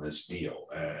cheated on this deal.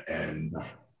 And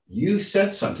you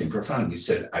said something profound. You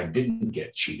said, I didn't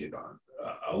get cheated on.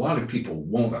 A lot of people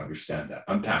won't understand that.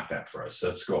 Unpack that for us.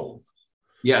 That's gold.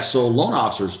 Yeah. So loan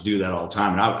officers do that all the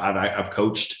time. And I've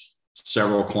coached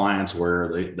several clients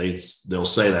where they'll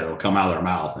say that, it'll come out of their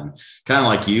mouth, and kind of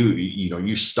like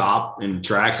you stop in the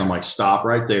tracks. I'm like, stop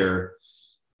right there.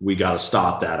 we got to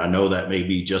stop that. I know that may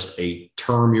be just a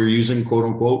term you're using, quote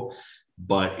unquote,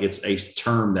 but it's a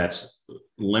term that's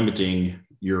limiting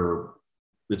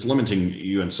it's limiting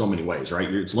you in so many ways, right?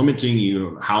 It's limiting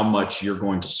you how much you're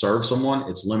going to serve someone.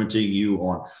 It's limiting you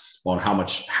on how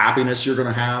much happiness you're going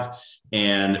to have.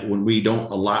 And when we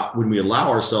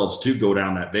allow ourselves to go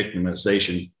down that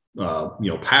victimization,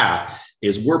 path,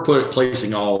 is we're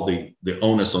placing all the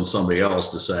onus on somebody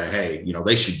else to say, hey,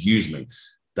 they should use me.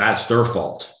 That's their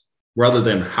fault, rather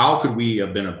than how could we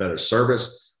have been a better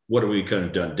service? What we could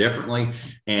have done differently?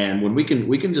 And when we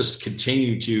can just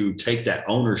continue to take that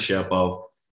ownership of,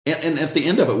 and at the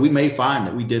end of it, we may find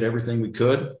that we did everything we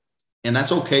could, and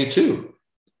that's okay too.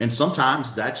 And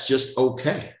sometimes that's just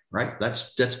okay, right?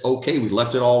 That's okay. We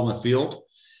left it all in the field.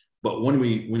 But when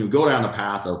we go down the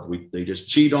path of they just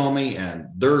cheat on me and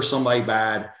they're somebody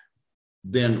bad,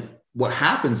 then what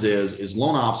happens is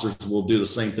loan officers will do the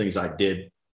same things I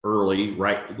did early,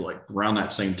 right? Like around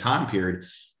that same time period,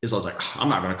 is I was like, I'm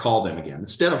not going to call them again.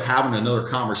 Instead of having another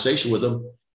conversation with them,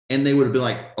 and they would have been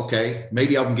like, okay,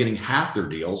 maybe I'm getting half their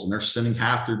deals and they're sending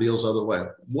half their deals the other way.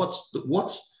 What's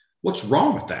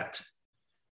wrong with that?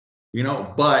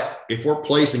 But if we're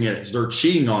placing it as they're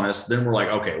cheating on us, then we're like,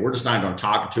 okay, we're just not going to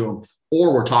talk to them,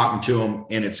 or we're talking to them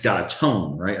and it's got a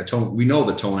tone, right? A tone. We know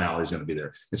the tonality is going to be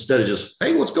there, instead of just,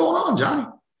 hey, what's going on, Johnny?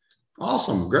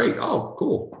 Awesome. Great. Oh,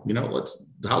 cool.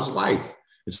 How's life?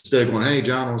 Instead of going, hey,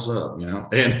 John, what's up?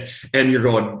 And you're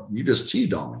going, you just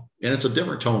cheated on me. And it's a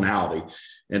different tonality.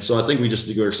 And so I think we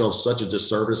just do ourselves such a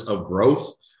disservice of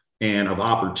growth and of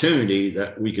opportunity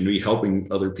that we can be helping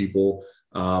other people,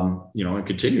 and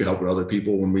continue helping other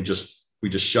people when we just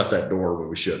shut that door when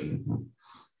we shouldn't.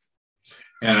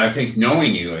 And I think,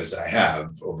 knowing you as I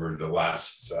have over the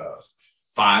last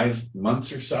 5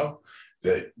 months or so,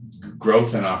 that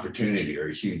growth and opportunity are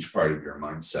a huge part of your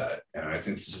mindset. And I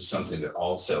think this is something that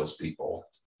all salespeople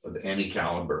of any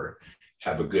caliber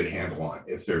have a good handle on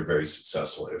if they're very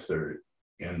successful, if they're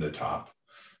in the top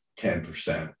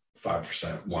 10%,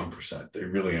 5%, 1%. They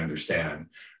really understand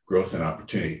growth and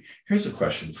opportunity. Here's a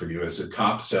question for you. As a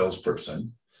top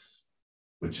salesperson,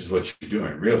 which is what you're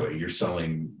doing, really, you're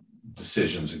selling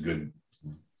decisions and good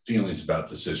feelings about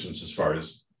decisions as far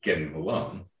as getting the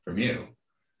loan from you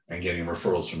and getting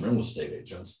referrals from real estate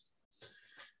agents.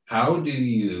 How do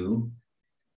you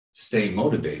stay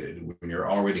motivated when you're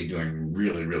already doing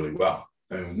really, really well?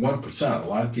 And 1%, a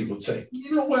lot of people would say,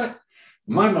 you know what?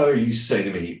 My mother used to say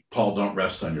to me, Paul, don't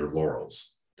rest on your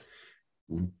laurels.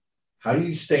 How do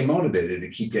you stay motivated to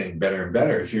keep getting better and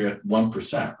better if you're at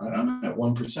 1%? I'm at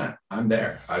 1%. I'm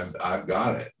there. I've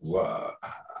got it. Why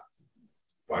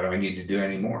do I need to do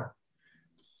any more?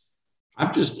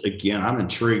 I'm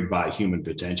intrigued by human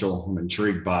potential. I'm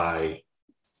intrigued by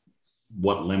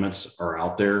what limits are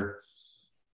out there.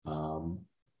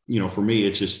 For me,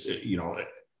 it's just,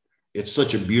 it's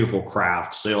such a beautiful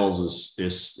craft. Sales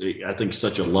is I think,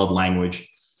 such a love language.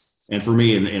 And for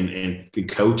me in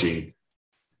coaching,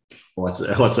 what's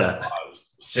that?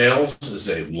 Sales is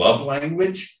a love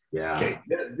language. Yeah. Okay.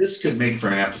 This could make for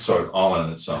an episode all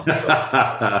on its own. So,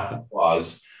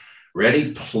 applause.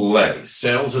 Ready, play.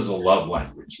 Sales is a love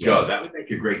language. Go. Yes. That would make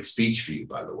a great speech for you,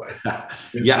 by the way.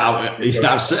 I've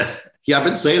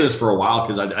been saying this for a while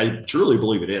because I truly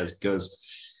believe it is, because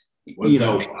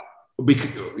people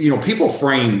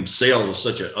frame sales as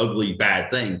such an ugly, bad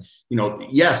thing.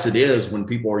 Yes, it is when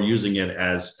people are using it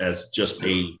as just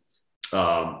a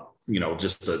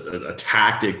just a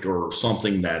tactic or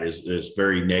something that is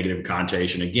very negative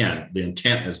connotation. Again, the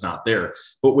intent is not there.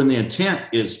 But when the intent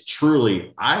is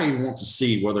truly, I want to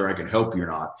see whether I can help you or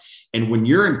not. And when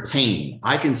you're in pain,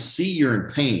 I can see you're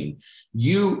in pain.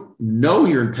 You know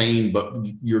you're in pain, but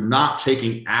you're not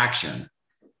taking action.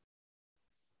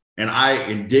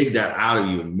 And dig that out of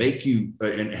you and make you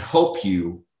and help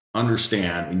you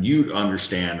understand, and you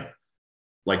understand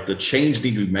like the change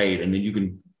need to be made. And then you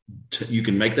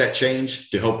can make that change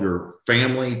to help your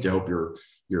family, to help your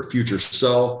future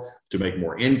self, to make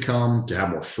more income, to have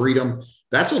more freedom.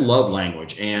 That's a love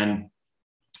language. And,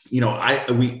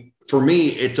 for me,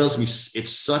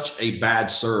 it's such a bad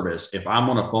service if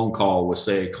I'm on a phone call with,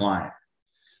 say, a client,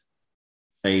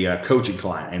 a coaching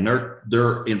client, and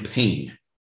they're in pain.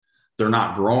 They're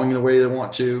not growing the way they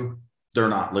want to. They're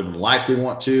not living the life they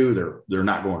want to. They're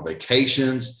not going on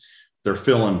vacations. They're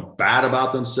feeling bad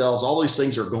about themselves. All these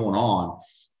things are going on.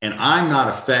 And I'm not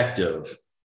effective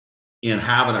in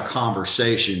having a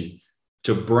conversation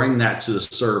to bring that to the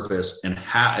surface and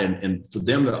for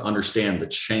them to understand the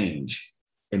change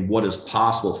and what is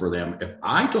possible for them. If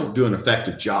I don't do an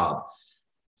effective job,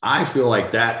 I feel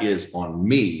like that is on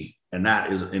me. And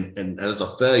that is, and as a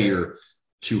failure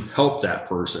to help that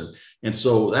person. And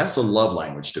so that's a love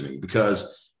language to me,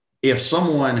 because if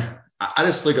someone, I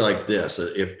just think of like this,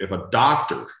 if a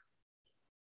doctor,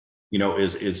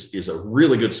 is a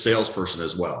really good salesperson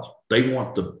as well, they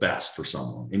want the best for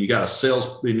someone. And you got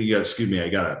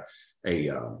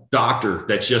a doctor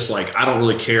that's just like, I don't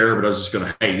really care, but I was just going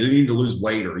to, hey, you need to lose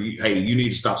weight, or hey, you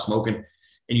need to stop smoking.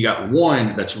 And you got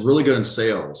one that's really good in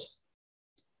sales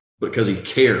because he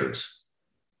cares,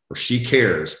 or she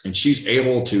cares, and she's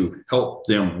able to help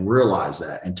them realize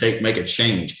that and make a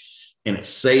change, and it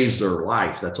saves their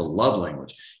life. That's a love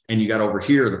language. And you got over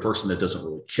here the person that doesn't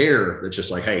really care, that's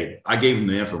just like, hey, I gave them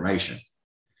the information.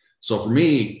 So for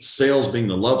me, sales being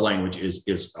the love language is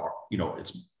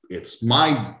it's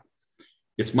my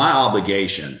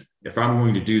obligation. If I'm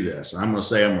going to do this, and I'm going to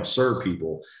say I'm going to serve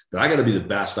people, that I got to be the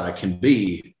best I can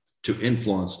be to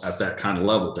influence at that kind of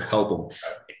level, to help them,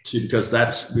 because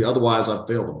otherwise I've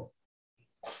failed them.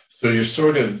 So you're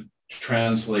sort of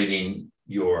translating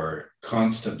your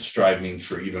constant striving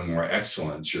for even more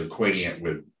excellence, you're equating it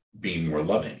with being more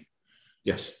loving.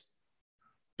 Yes.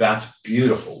 That's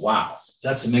beautiful. Wow.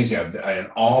 That's amazing. In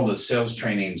all the sales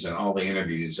trainings and all the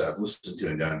interviews I've listened to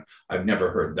and done, I've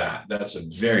never heard that. That's a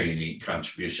very unique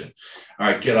contribution. All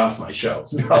right, get off my show.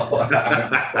 No,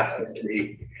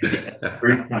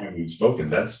 every time you've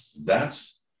spoken,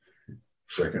 that's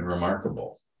freaking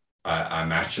remarkable.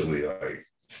 I'm actually like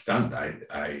stunned.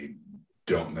 I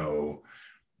don't know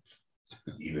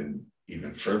even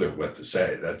further what to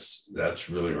say. That's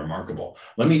really remarkable.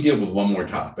 Let me deal with one more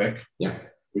topic. Yeah.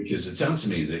 Which is, it sounds to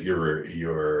me that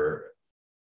your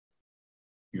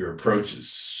approach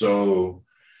is so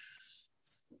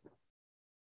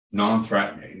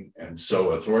non-threatening and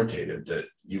so authoritative that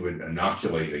you would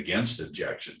inoculate against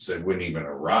objections. They wouldn't even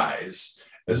arise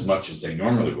as much as they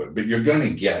normally would, but you're going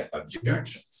to get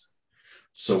objections.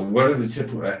 So what are the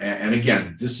typical, and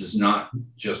again, this is not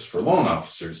just for loan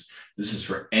officers, this is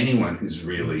for anyone who's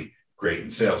really great in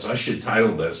sales. I should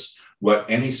title this, What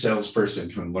Any Salesperson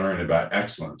Can Learn About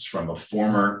Excellence from a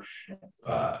Former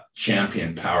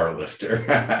Champion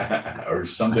Powerlifter, or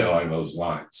something along those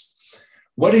lines.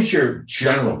 What is your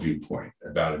general viewpoint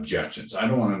about objections? I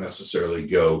don't want to necessarily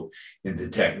go into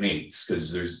techniques,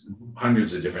 because there's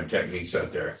hundreds of different techniques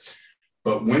out there.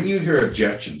 But when you hear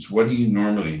objections, what do you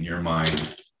normally in your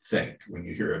mind think when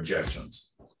you hear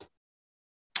objections?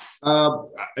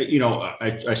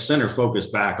 I center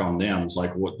focus back on them. It's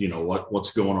like,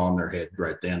 what's going on in their head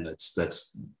right then. Is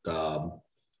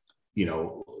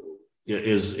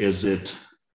it,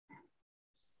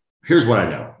 here's what I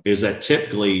know is that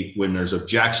typically when there's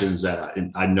objections that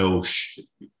I know,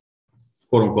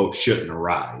 quote unquote, shouldn't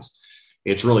arise,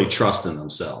 it's really trust in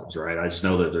themselves, right? I just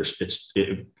know that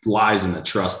it lies in the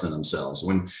trust in themselves.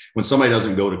 When somebody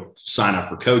doesn't go to sign up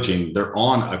for coaching, they're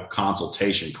on a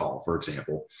consultation call, for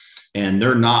example, and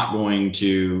they're not going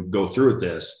to go through with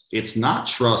this. It's not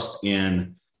trust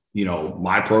in,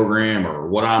 my program or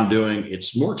what I'm doing.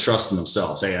 It's more trust in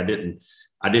themselves. Hey, I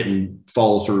didn't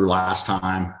follow through last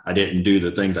time. I didn't do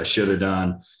the things I should have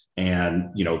done.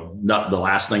 And, the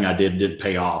last thing I didn't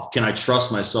pay off. Can I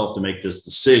trust myself to make this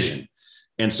decision?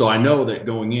 And so I know that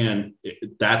going in,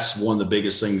 that's one of the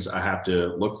biggest things I have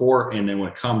to look for. And then when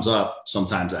it comes up,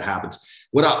 sometimes that happens.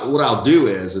 What I'll do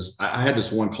is I had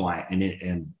this one client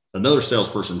and another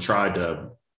salesperson tried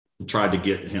to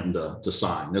get him to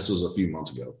sign. This was a few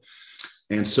months ago.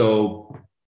 And so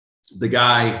the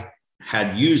guy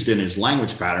had used in his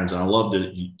language patterns, and I love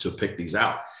to pick these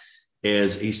out,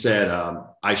 is he said,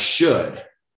 I should,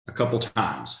 a couple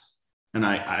times. And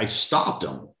I stopped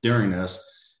him during this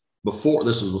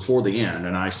was before the end.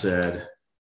 And I said,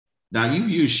 now you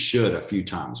used should a few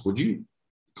times. Would you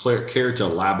care to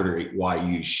elaborate why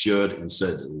you should and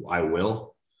said, I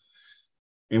will?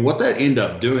 And what that ended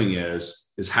up doing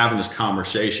is having this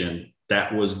conversation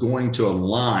that was going to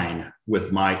align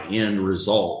with my end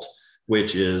result,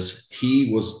 which is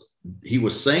he was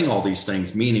saying all these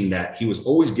things, meaning that he was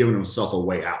always giving himself a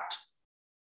way out.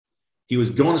 He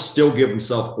was going to still give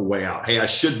himself a way out. Hey, I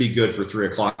should be good for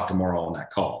 3:00 tomorrow on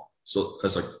that call. So I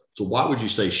was like, so why would you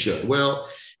say should? Well,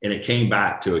 and it came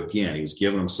back to, again, he was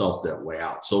giving himself that way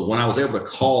out. So when I was able to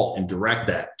call and direct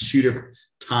that 2 different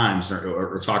times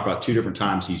or talk about 2 different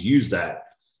times he's used that,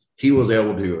 he was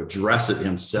able to address it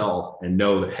himself and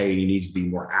know that, hey, he needs to be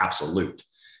more absolute.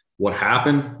 What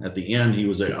happened at the end,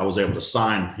 I was able to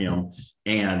sign him,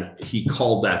 and he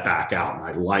called that back out. And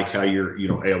I like how you're,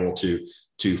 able to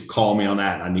call me on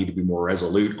that. And I need to be more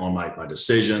resolute on my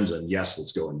decisions. And yes,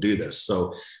 let's go and do this.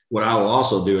 So what I will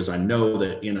also do is I know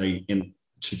that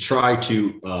to try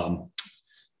to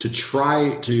to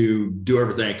try to do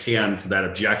everything I can for that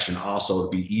objection also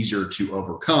to be easier to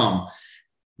overcome,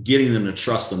 getting them to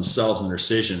trust themselves and their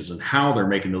decisions and how they're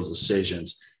making those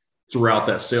decisions throughout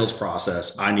that sales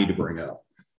process. I need to bring up,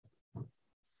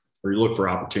 or you look for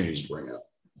opportunities to bring up.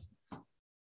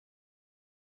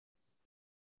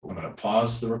 I'm going to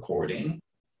pause the recording.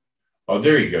 Oh,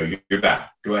 there you go. You're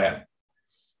back. Go ahead.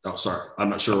 Oh, sorry. I'm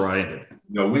not sure where I ended.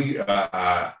 No,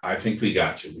 I think we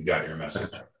got you. We got your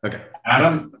message. Okay.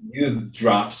 Adam, you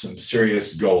dropped some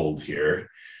serious gold here.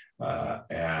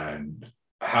 And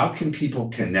how can people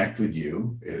connect with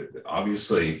you?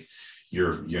 Obviously,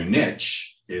 your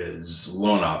niche is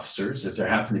loan officers. If there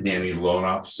happen to be any loan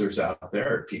officers out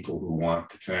there or people who want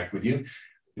to connect with you,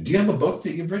 do you have a book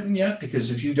that you've written yet? Because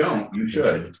if you don't, you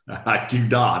should. I do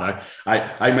not.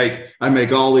 I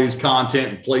make all these content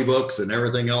and playbooks and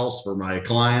everything else for my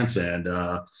clients. And,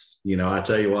 I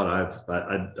tell you what, I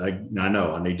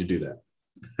know I need to do that.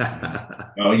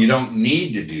 No, you don't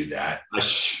need to do that.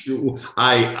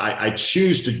 I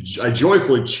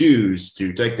joyfully choose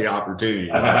to take the opportunity.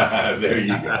 There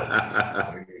you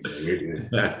go.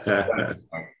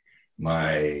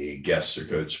 My guests are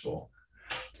coachable.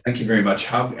 Thank you very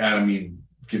much. Adam, you've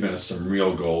given us some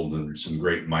real gold and some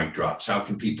great mic drops. How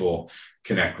can people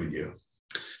connect with you?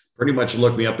 Pretty much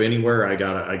look me up anywhere. I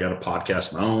got a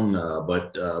podcast of my own,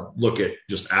 but look at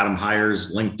just Adam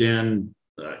Hires, LinkedIn,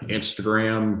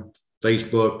 Instagram,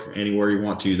 Facebook, anywhere you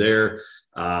want to there.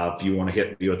 If you want to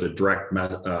hit me with a direct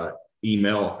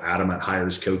email,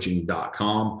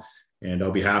 adam@hirescoaching.com. And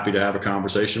I'll be happy to have a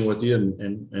conversation with you.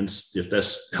 And if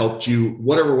this helped you,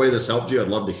 whatever way this helped you, I'd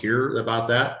love to hear about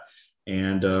that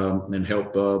and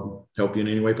help you in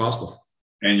any way possible.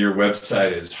 And your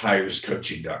website is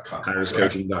hirescoaching.com.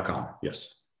 Hirescoaching.com.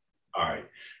 Yes. All right.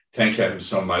 Thank you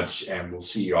so much. And we'll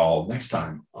see you all next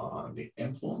time on The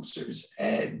Influencer's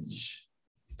Edge.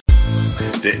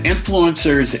 The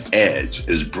Influencer's Edge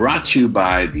is brought to you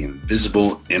by the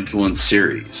Invisible Influence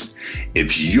Series.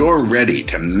 If you're ready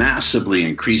to massively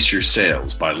increase your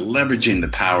sales by leveraging the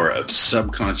power of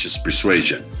subconscious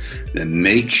persuasion, then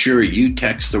make sure you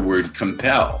text the word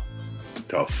COMPEL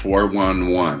to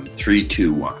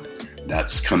 411321.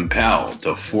 That's COMPEL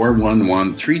to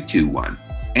 411321.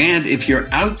 And if you're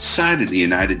outside of the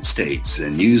United States,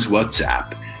 then use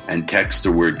WhatsApp and text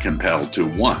the word COMPEL to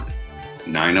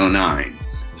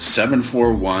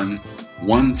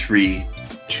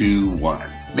 1-909-741-1321.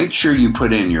 Make sure you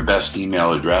put in your best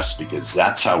email address because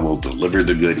that's how we'll deliver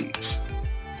the goodies.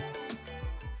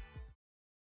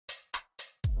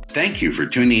 Thank you for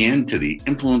tuning in to The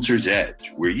Influencer's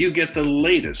Edge, where you get the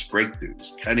latest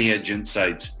breakthroughs, cutting-edge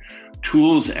insights,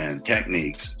 tools, and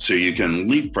techniques so you can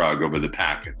leapfrog over the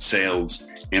pack in sales,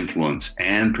 influence,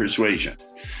 and persuasion.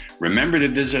 Remember to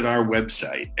visit our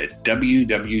website at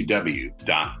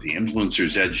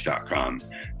www.theinfluencersedge.com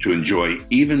to enjoy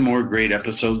even more great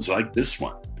episodes like this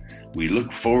one. We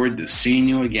look forward to seeing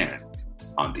you again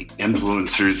on the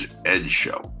Influencer's Edge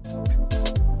Show.